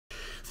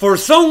For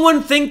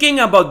someone thinking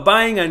about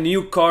buying a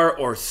new car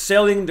or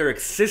selling their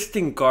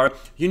existing car,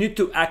 you need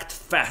to act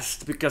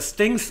fast because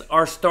things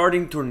are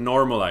starting to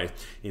normalize.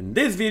 In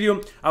this video,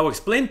 I will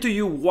explain to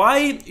you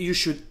why you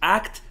should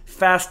act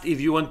fast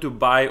if you want to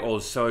buy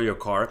or sell your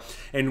car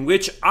and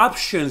which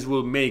options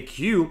will make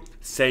you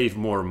save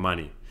more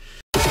money.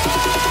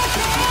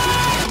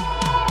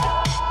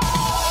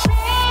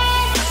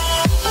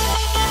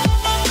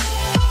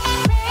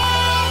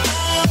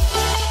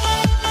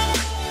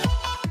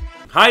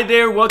 Hi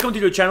there, welcome to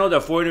the channel The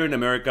Foreigner in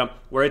America,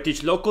 where I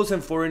teach locals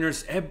and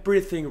foreigners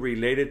everything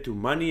related to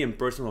money and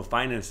personal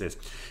finances,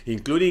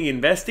 including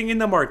investing in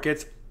the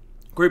markets,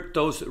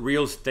 cryptos,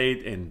 real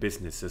estate, and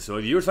businesses. So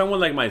if you're someone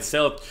like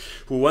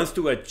myself who wants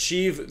to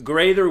achieve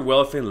greater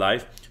wealth in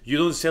life, you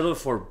don't settle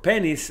for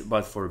pennies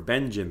but for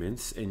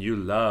Benjamins, and you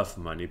love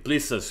money,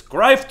 please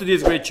subscribe to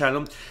this great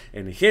channel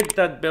and hit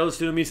that bell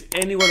so you don't miss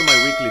any one of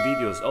my weekly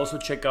videos. Also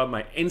check out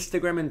my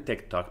Instagram and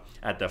TikTok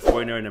at The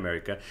Foreigner in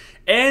America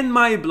and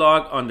my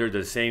blog under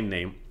the same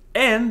name.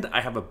 And I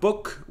have a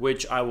book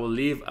which I will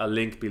leave a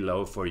link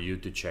below for you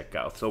to check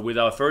out. So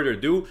without further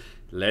ado,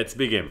 let's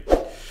begin.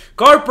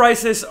 Car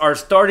prices are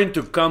starting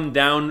to come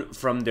down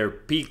from their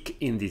peak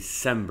in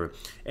December,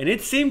 and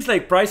it seems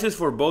like prices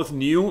for both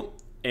new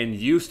and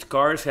used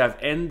cars have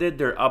ended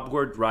their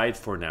upward ride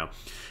for now.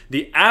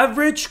 The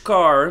average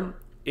car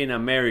in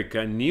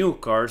America, new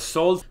car,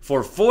 sold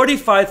for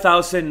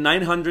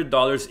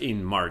 $45,900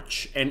 in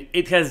March, and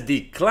it has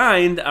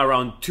declined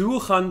around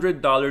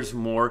 $200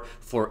 more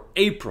for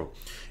April.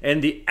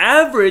 And the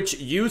average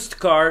used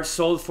car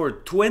sold for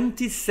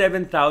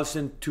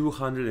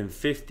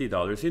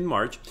 $27,250 in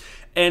March,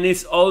 and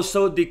is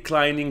also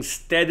declining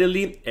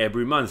steadily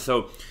every month.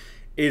 So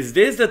is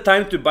this the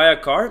time to buy a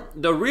car?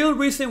 The real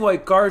reason why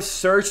cars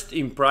surged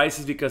in price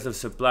is because of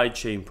supply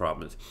chain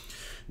problems.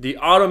 The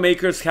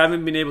automakers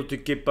haven't been able to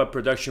keep up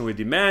production with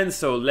demand,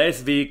 so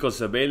less vehicles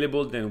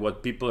available than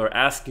what people are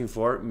asking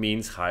for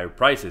means higher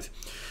prices.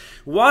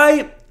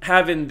 Why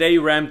haven't they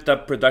ramped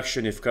up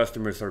production if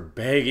customers are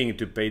begging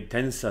to pay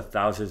tens of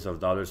thousands of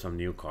dollars on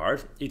new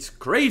cars? It's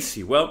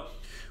crazy. Well,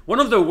 one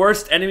of the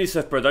worst enemies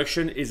of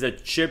production is a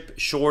chip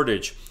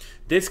shortage.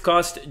 This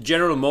caused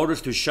General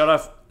Motors to shut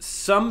off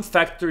some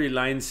factory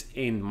lines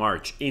in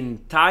March.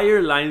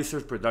 Entire lines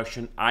of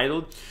production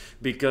idled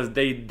because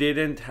they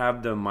didn't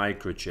have the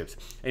microchips.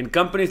 And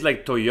companies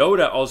like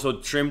Toyota also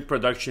trimmed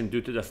production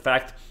due to the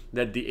fact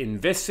that the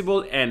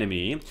invisible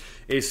enemy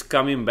is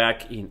coming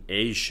back in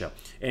Asia.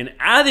 And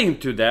adding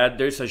to that,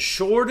 there's a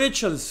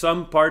shortage on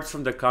some parts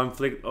from the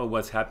conflict of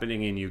what's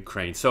happening in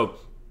Ukraine. So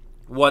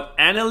what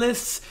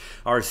analysts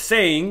are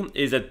saying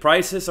is that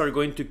prices are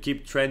going to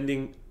keep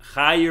trending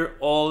higher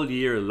all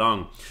year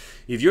long.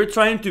 If you're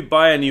trying to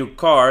buy a new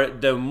car,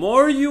 the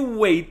more you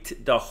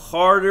wait, the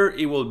harder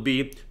it will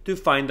be to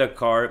find a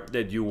car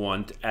that you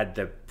want at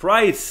the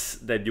price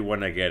that you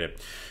want to get it.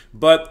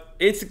 But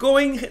it's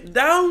going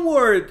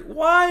downward.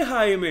 Why,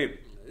 Jaime?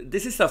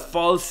 This is a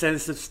false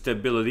sense of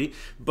stability,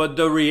 but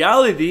the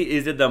reality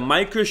is that the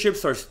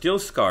microchips are still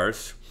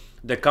scarce.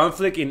 The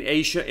conflict in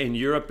Asia and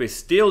Europe is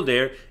still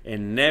there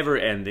and never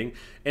ending,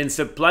 and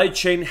supply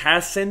chain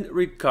hasn't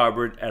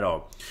recovered at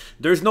all.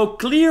 There's no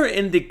clear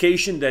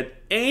indication that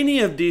any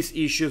of these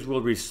issues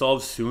will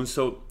resolve soon,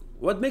 so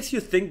what makes you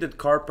think that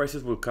car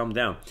prices will come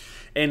down?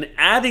 And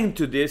adding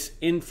to this,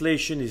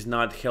 inflation is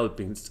not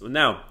helping. So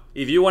now,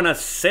 if you want to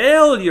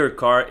sell your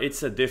car,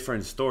 it's a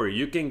different story.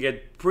 You can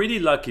get pretty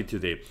lucky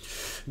today.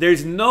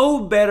 There's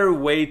no better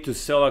way to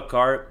sell a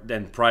car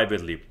than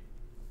privately.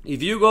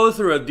 If you go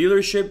through a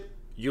dealership,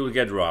 you'll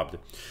get robbed.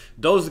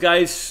 Those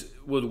guys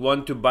would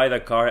want to buy the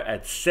car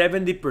at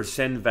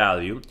 70%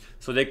 value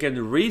so they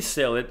can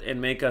resell it and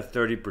make a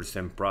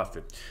 30%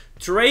 profit.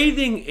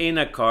 Trading in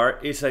a car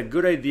is a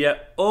good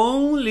idea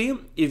only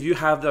if you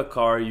have the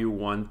car you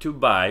want to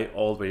buy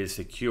already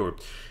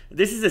secured.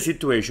 This is the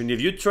situation. If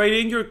you trade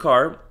in your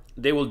car,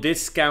 they will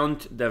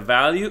discount the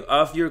value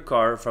of your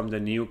car from the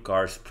new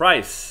car's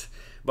price.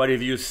 But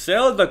if you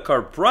sell the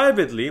car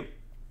privately,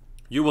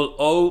 you will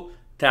owe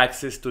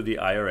taxes to the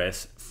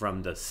IRS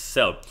from the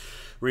sale.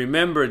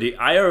 Remember, the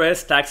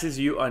IRS taxes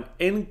you on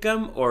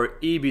income or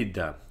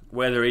EBITDA,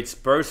 whether it's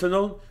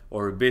personal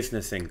or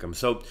business income.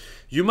 So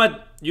you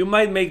might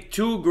make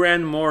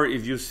 $2,000 more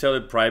if you sell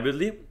it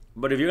privately,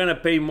 but if you're gonna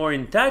pay more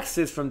in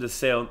taxes from the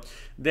sale,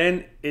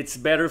 then it's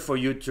better for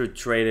you to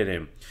trade it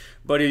in.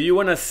 But if you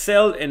wanna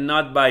sell and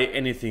not buy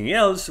anything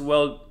else,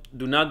 well,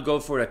 do not go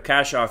for a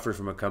cash offer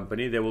from a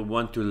company. They will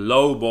want to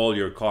lowball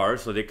your car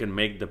so they can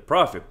make the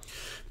profit.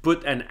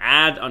 Put an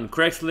ad on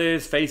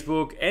Craigslist,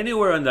 Facebook,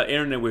 anywhere on the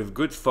internet with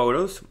good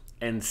photos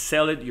and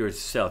sell it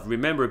yourself.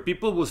 Remember,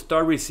 people will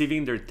start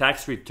receiving their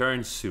tax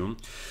returns soon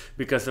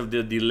because of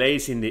the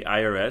delays in the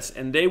IRS,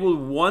 and they will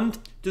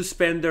want to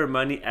spend their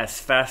money as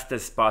fast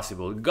as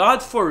possible.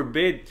 God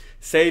forbid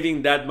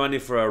saving that money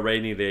for a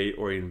rainy day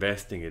or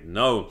investing it.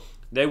 No,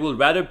 They will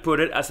rather put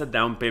it as a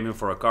down payment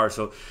for a car.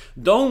 So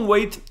don't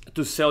wait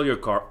to sell your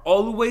car.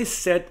 Always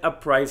set a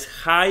price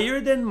higher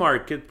than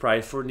market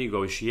price for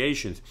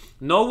negotiations.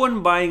 No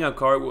one buying a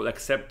car will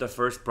accept the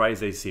first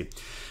price they see.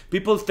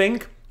 People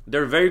think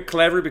they're very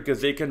clever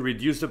because they can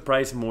reduce the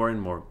price more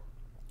and more.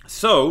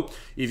 So,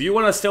 if you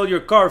want to sell your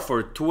car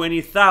for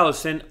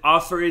 $20,000,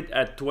 offer it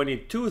at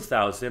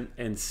 $22,000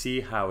 and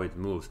see how it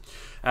moves.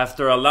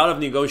 After a lot of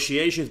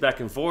negotiations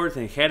back and forth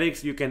and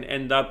headaches, you can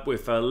end up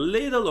with a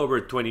little over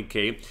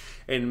 $20K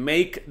and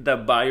make the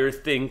buyer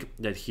think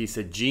that he's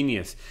a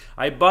genius.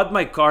 I bought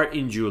my car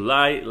in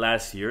July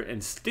last year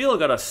and still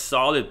got a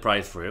solid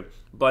price for it,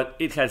 but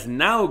it has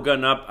now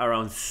gone up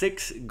around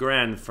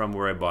 $6,000 from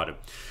where I bought it.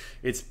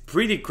 It's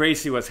pretty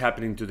crazy what's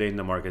happening today in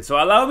the market.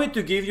 So allow me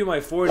to give you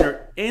my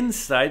foreigner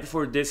insight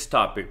for this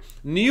topic.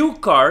 New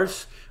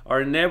cars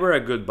are never a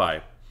good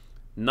buy.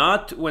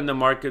 Not when the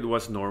market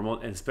was normal,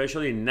 and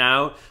especially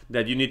now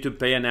that you need to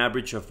pay an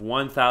average of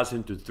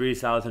 $1,000 to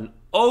 $3,000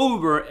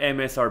 over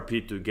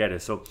MSRP to get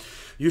it. So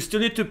you still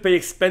need to pay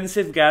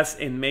expensive gas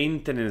and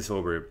maintenance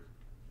over it.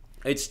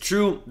 It's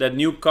true that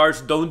new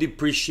cars don't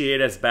depreciate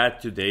as bad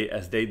today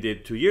as they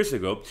did 2 years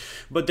ago,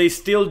 but they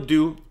still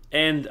do,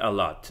 and a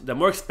lot. The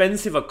more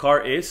expensive a car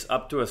is,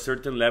 up to a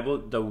certain level,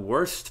 the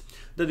worse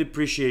the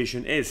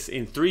depreciation is.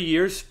 In 3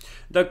 years,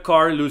 the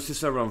car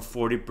loses around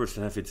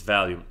 40% of its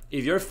value.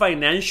 If you're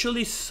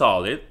financially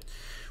solid,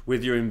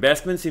 with your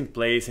investments in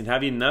place and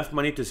have enough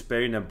money to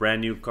spare in a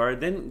brand new car,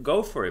 then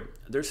go for it.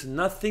 There's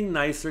nothing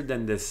nicer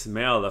than the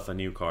smell of a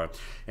new car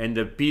and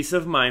the peace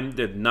of mind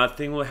that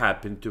nothing will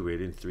happen to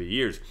it in 3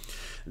 years.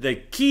 The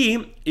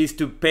key is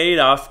to pay it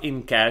off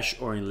in cash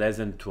or in less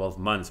than 12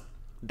 months.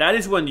 That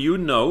is when you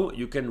know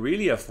you can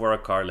really afford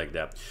a car like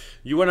that.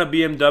 You want a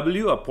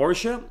BMW, a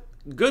Porsche?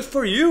 Good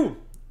for you.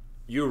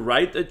 You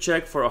write a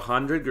check for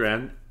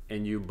 $100,000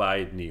 and you buy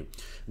it new.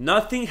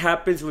 Nothing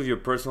happens with your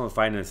personal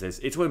finances.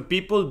 It's when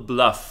people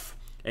bluff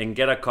and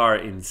get a car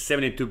in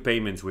 72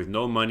 payments with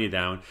no money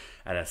down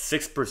at a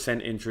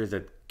 6% interest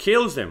that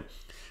kills them.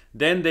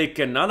 Then they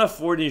cannot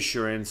afford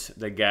insurance,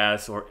 the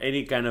gas, or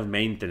any kind of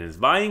maintenance.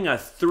 Buying a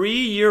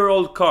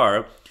 3-year-old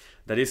car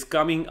that is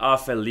coming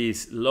off a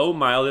lease, low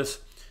mileage,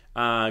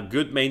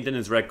 good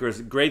maintenance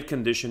records, great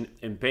condition,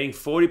 and paying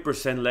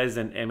 40% less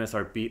than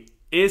MSRP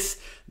is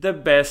the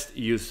best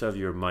use of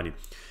your money.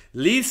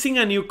 Leasing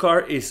a new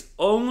car is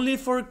only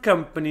for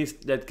companies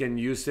that can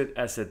use it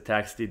as a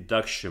tax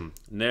deduction,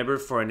 never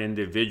for an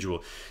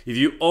individual. If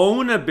you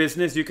own a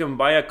business, you can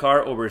buy a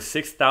car over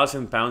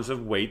 6,000 pounds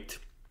of weight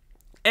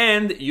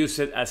and use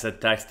it as a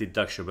tax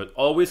deduction, but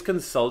always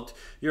consult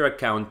your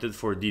accountant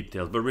for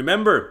details. But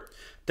remember,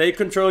 take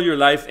control of your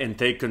life and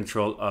take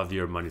control of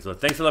your money. So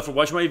thanks a lot for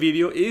watching my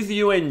video. If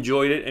you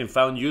enjoyed it and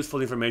found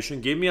useful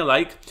information, give me a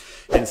like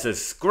and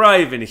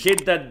subscribe and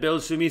hit that bell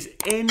so you miss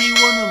any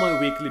one of my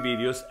weekly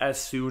videos as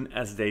soon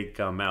as they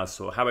come out.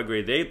 So have a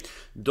great day.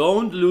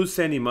 Don't lose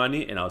any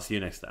money and I'll see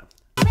you next time.